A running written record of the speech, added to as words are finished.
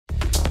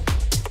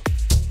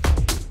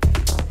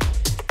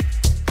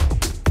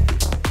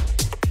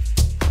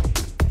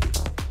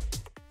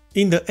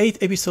In the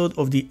 8th episode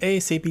of the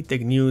A.S.A.P Tech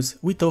News,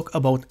 we talk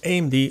about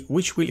AMD,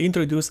 which will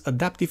introduce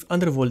adaptive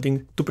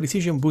undervolting to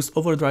Precision Boost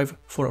Overdrive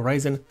for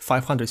Ryzen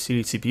 500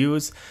 series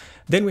CPUs.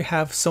 Then we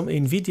have some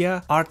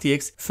NVIDIA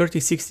RTX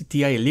 3060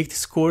 Ti leaked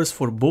scores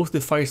for both the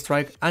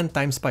Firestrike and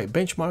TimeSpy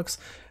benchmarks,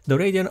 the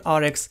Radeon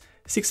RX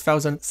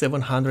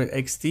 6700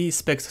 XT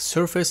specs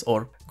surface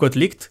or got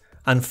leaked,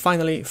 and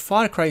finally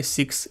Far Cry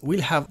 6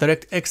 will have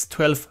DirectX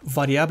 12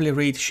 variable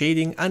rate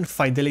shading and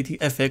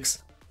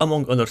FidelityFX,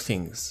 among other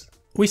things.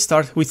 We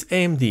start with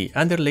AMD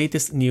and their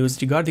latest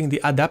news regarding the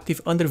adaptive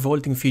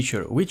undervolting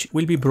feature, which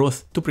will be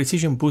brought to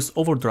Precision Boost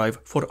Overdrive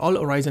for all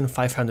Ryzen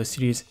 500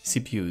 series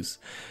CPUs.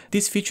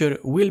 This feature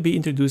will be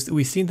introduced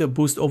within the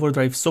Boost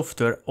Overdrive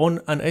software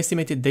on an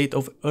estimated date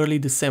of early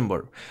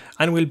December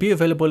and will be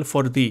available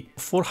for the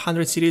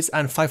 400 series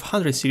and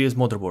 500 series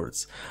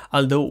motherboards,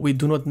 although we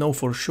do not know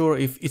for sure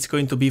if it's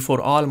going to be for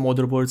all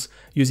motherboards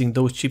using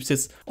those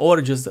chipsets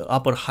or just the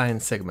upper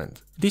high-end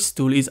segment. This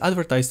tool is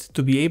advertised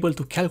to be able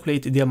to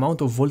calculate the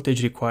amount of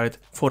voltage required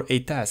for a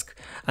task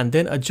and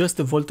then adjust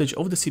the voltage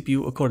of the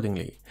CPU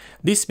accordingly.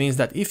 This means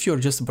that if you're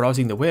just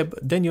browsing the web,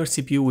 then your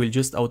CPU will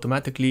just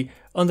automatically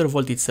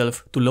undervolt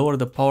itself to lower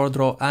the power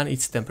draw and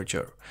its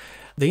temperature.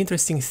 The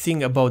interesting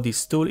thing about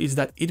this tool is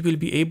that it will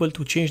be able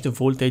to change the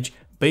voltage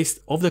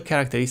based off the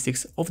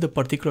characteristics of the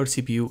particular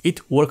CPU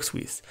it works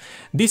with.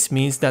 This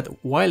means that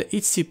while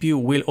each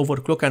CPU will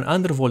overclock and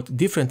undervolt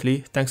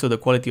differently thanks to the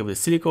quality of the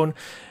silicon,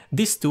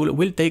 this tool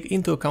will take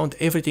into account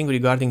everything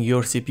regarding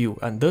your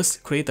CPU and thus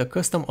create a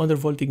custom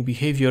undervolting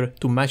behavior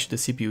to match the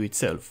CPU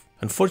itself.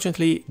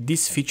 Unfortunately,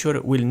 this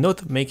feature will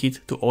not make it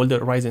to all the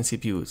Ryzen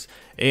CPUs.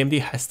 AMD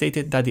has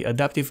stated that the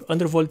adaptive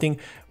undervolting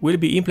will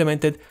be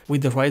implemented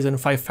with the Ryzen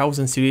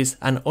 5000 series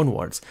and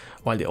onwards,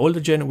 while the older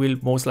gen will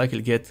most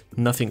likely get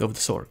nothing of the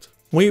sort.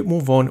 We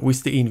move on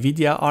with the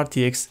NVIDIA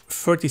RTX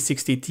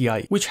 3060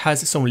 Ti, which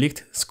has some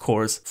leaked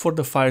scores for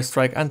the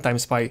Firestrike and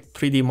TimeSpy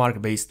 3D Mark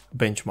based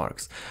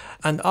benchmarks.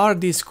 And are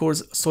these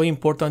scores so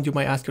important, you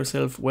might ask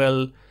yourself?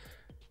 Well,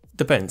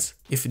 depends.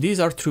 If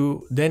these are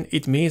true, then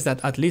it means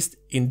that at least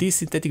in these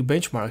synthetic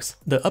benchmarks,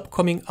 the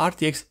upcoming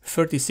RTX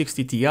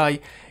 3060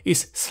 Ti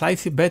is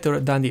slightly better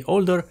than the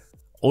older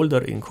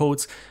in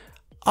quotes,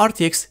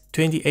 RTX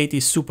 2080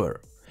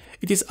 Super.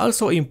 It is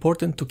also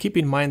important to keep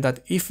in mind that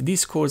if these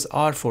scores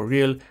are for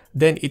real,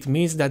 then it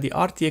means that the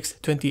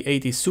RTX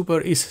 2080 Super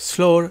is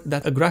slower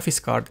than a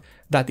graphics card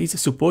that is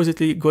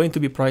supposedly going to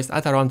be priced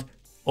at around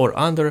or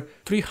under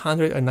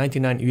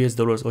 $399 US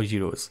or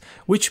euros,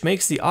 which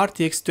makes the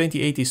RTX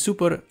 2080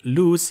 Super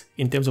lose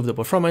in terms of the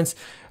performance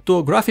to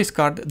a graphics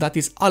card that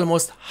is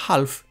almost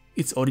half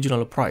its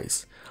original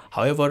price.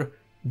 However,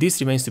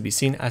 this remains to be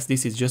seen as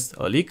this is just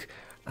a leak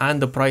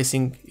and the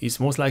pricing is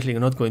most likely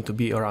not going to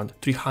be around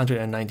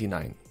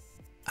 $399.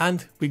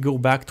 And we go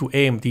back to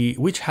AMD,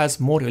 which has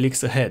more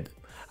leaks ahead,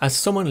 as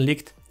someone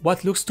leaked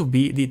what looks to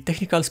be the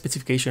technical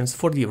specifications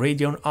for the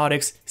Radeon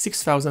RX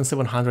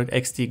 6700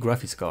 XT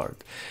graphics card.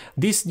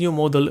 This new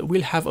model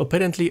will have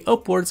apparently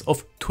upwards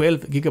of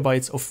 12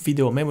 GB of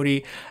video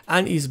memory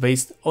and is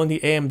based on the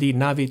AMD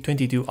Navi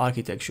 22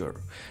 architecture.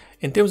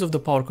 In terms of the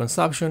power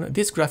consumption,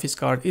 this graphics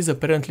card is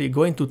apparently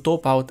going to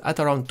top out at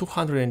around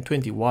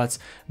 220 watts,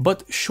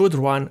 but should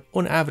run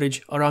on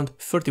average around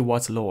 30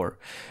 watts lower.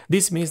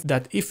 This means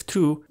that if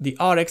true, the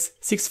RX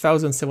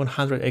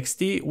 6700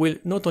 XT will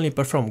not only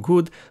perform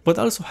good, but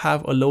also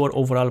have a lower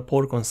overall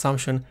power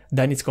consumption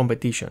than its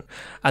competition,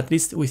 at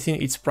least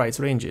within its price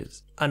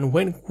ranges. And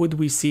when could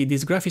we see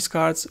these graphics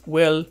cards?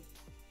 Well,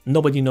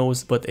 nobody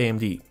knows but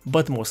AMD,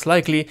 but most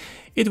likely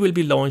it will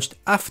be launched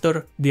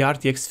after the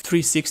RTX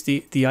 3060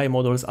 Ti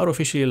models are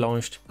officially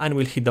launched and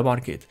will hit the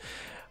market.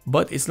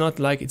 But it's not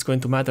like it's going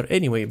to matter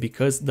anyway,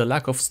 because the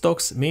lack of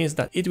stocks means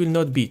that it will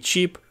not be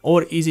cheap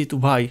or easy to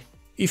buy,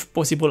 if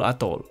possible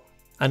at all.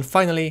 And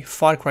finally,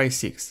 Far Cry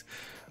 6,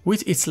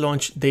 with its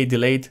launch day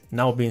delayed,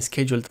 now being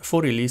scheduled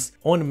for release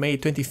on May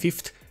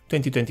 25th,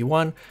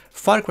 2021,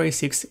 Far Cry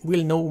 6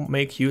 will now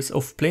make use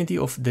of plenty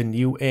of the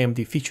new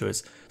AMD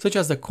features, such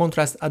as the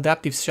contrast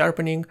adaptive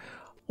sharpening,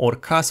 or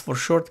CAS for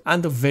short,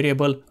 and the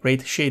variable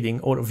rate shading,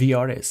 or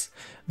VRS.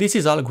 This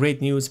is all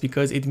great news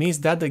because it means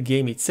that the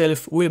game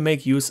itself will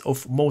make use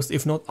of most,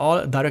 if not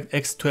all,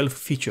 DirectX 12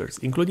 features,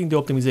 including the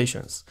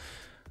optimizations.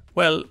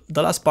 Well,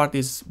 the last part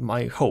is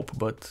my hope,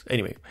 but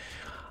anyway.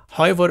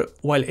 However,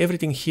 while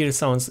everything here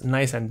sounds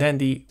nice and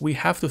dandy, we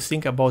have to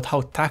think about how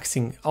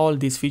taxing all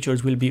these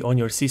features will be on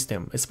your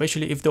system,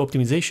 especially if the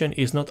optimization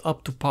is not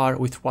up to par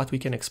with what we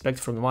can expect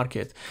from the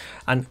market.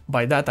 And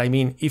by that I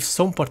mean if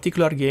some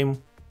particular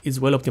game is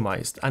well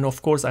optimized, and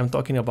of course I'm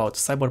talking about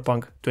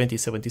Cyberpunk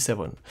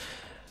 2077.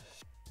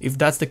 If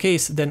that's the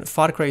case, then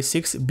Far Cry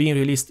 6 being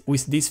released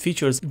with these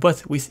features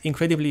but with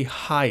incredibly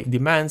high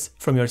demands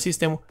from your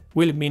system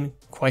will mean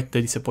quite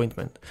the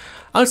disappointment.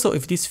 Also,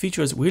 if these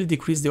features will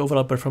decrease the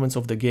overall performance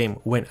of the game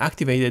when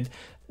activated,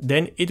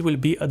 then it will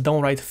be a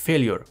downright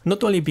failure,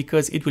 not only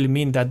because it will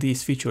mean that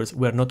these features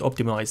were not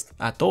optimized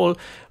at all,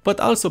 but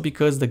also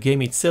because the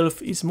game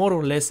itself is more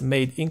or less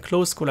made in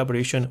close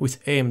collaboration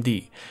with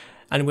AMD.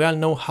 and we all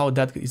know how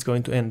that is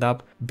going to end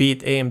up, be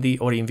it AMD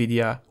or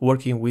NVIDIA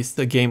working with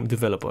the game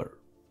developer.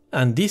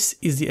 And this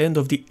is the end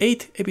of the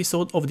 8th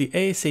episode of the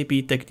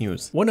A.S.A.P Tech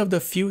News, one of the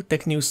few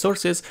tech news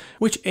sources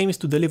which aims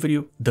to deliver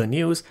you the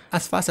news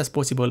as fast as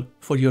possible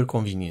for your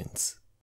convenience.